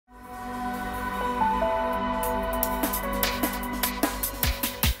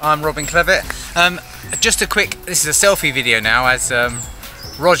I'm Robin Clevett. Just a quick, this is a selfie video now as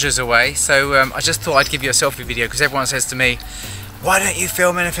Roger's away, so I just thought I'd give you a selfie video because everyone says to me, why don't you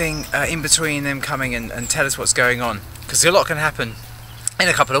film anything in between them coming and tell us what's going on? Because a lot can happen in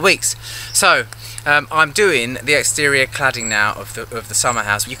a couple of weeks. So I'm doing the exterior cladding now of the summer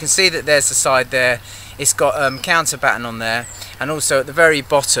house. You can see that there's the side there, it's got counter batten on there, and also at the very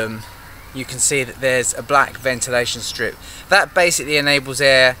bottom you can see that there's a black ventilation strip. That basically enables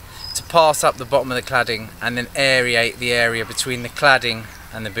air to pass up the bottom of the cladding and then aerate the area between the cladding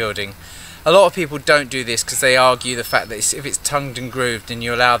and the building. A lot of people don't do this because they argue the fact that if it's tongued and grooved and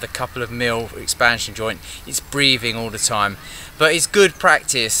you allow the couple of mil expansion joint, it's breathing all the time. But it's good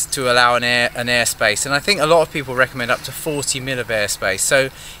practice to allow an airspace, and I think a lot of people recommend up to 40 mil of airspace. So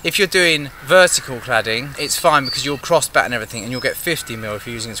if you're doing vertical cladding, it's fine because you'll cross batten everything and you'll get 50 mil if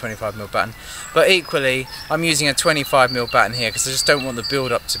you're using a 25 mil batten. But equally, I'm using a 25 mil batten here because I just don't want the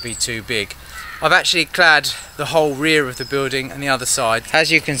build up to be too big. I've actually clad the whole rear of the building and the other side.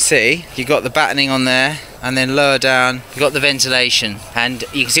 As you can see, you've got the battening on there, and then lower down you've got the ventilation, and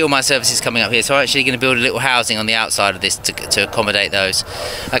you can see all my surfaces coming up here. So I'm actually going to build a little housing on the outside of this to accommodate those.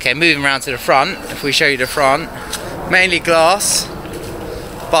 Okay, moving around to the front, if we show you the front, mainly glass,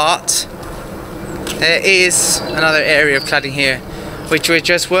 but there is another area of cladding here which we're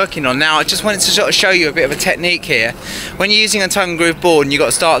just working on. Now I just wanted to sort of show you a bit of a technique here. When you're using a tongue and groove board and you've got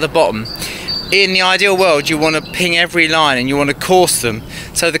to start at the bottom, in the ideal world you want to ping every line and you want to course them.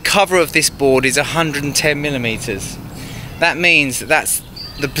 So the cover of this board is 110 millimeters. That means that's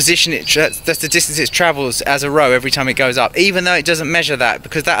the position that's the distance it travels as a row every time it goes up, even though it doesn't measure that,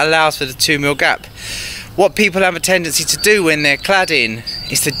 because that allows for the 2 mil gap. What people have a tendency to do when they're cladding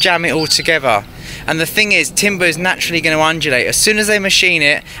is to jam it all together. And the thing is, timber is naturally going to undulate. As soon as they machine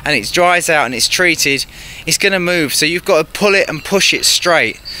it and it dries out and it's treated, it's going to move. So you've got to pull it and push it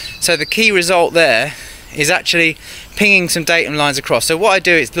straight. So the key result there is actually pinging some datum lines across. So what I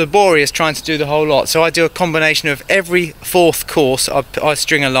do, it's laborious trying to do the whole lot. So I do a combination of every fourth course, I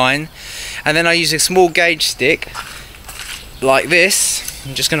string a line, and then I use a small gauge stick like this.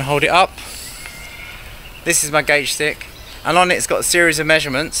 I'm just going to hold it up. This is my gauge stick, and on it's got a series of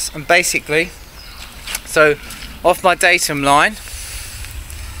measurements, and basically, so off my datum line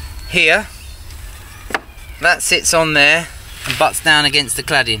here, that sits on there and butts down against the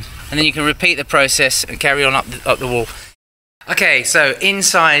cladding, and then you can repeat the process and carry on up the wall. Okay, so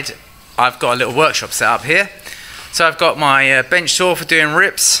inside I've got a little workshop set up here. So I've got my bench saw for doing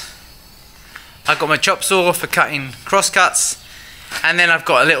rips, I've got my chop saw for cutting cross cuts, and then I've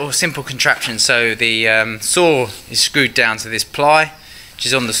got a little simple contraption. So the saw is screwed down to this ply which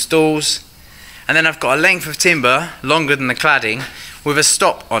is on the stools, and then I've got a length of timber longer than the cladding with a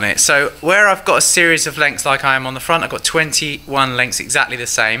stop on it. So where I've got a series of lengths like I am on the front, I've got 21 lengths exactly the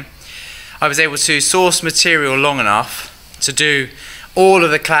same. I was able to source material long enough to do all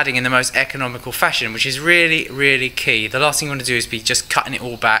of the cladding in the most economical fashion, which is really, really key. The last thing you want to do is be just cutting it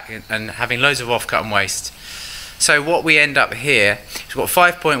all back and having loads of off-cut and waste. So what we end up here, we've got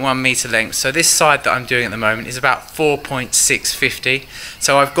 5.1 metre length. So this side that I'm doing at the moment is about 4.650.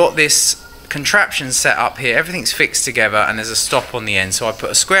 So I've got this contraption set up here, everything's fixed together, and there's a stop on the end. So I put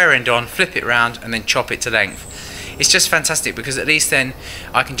a square end on, flip it round, and then chop it to length. It's just fantastic because at least then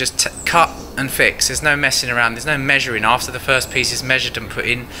I can just cut and fix. There's no messing around, there's no measuring after the first piece is measured and put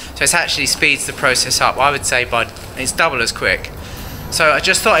in. So it actually speeds the process up. I would say it's double as quick. So I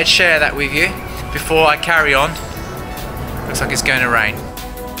just thought I'd share that with you before I carry on. Looks like it's going to rain.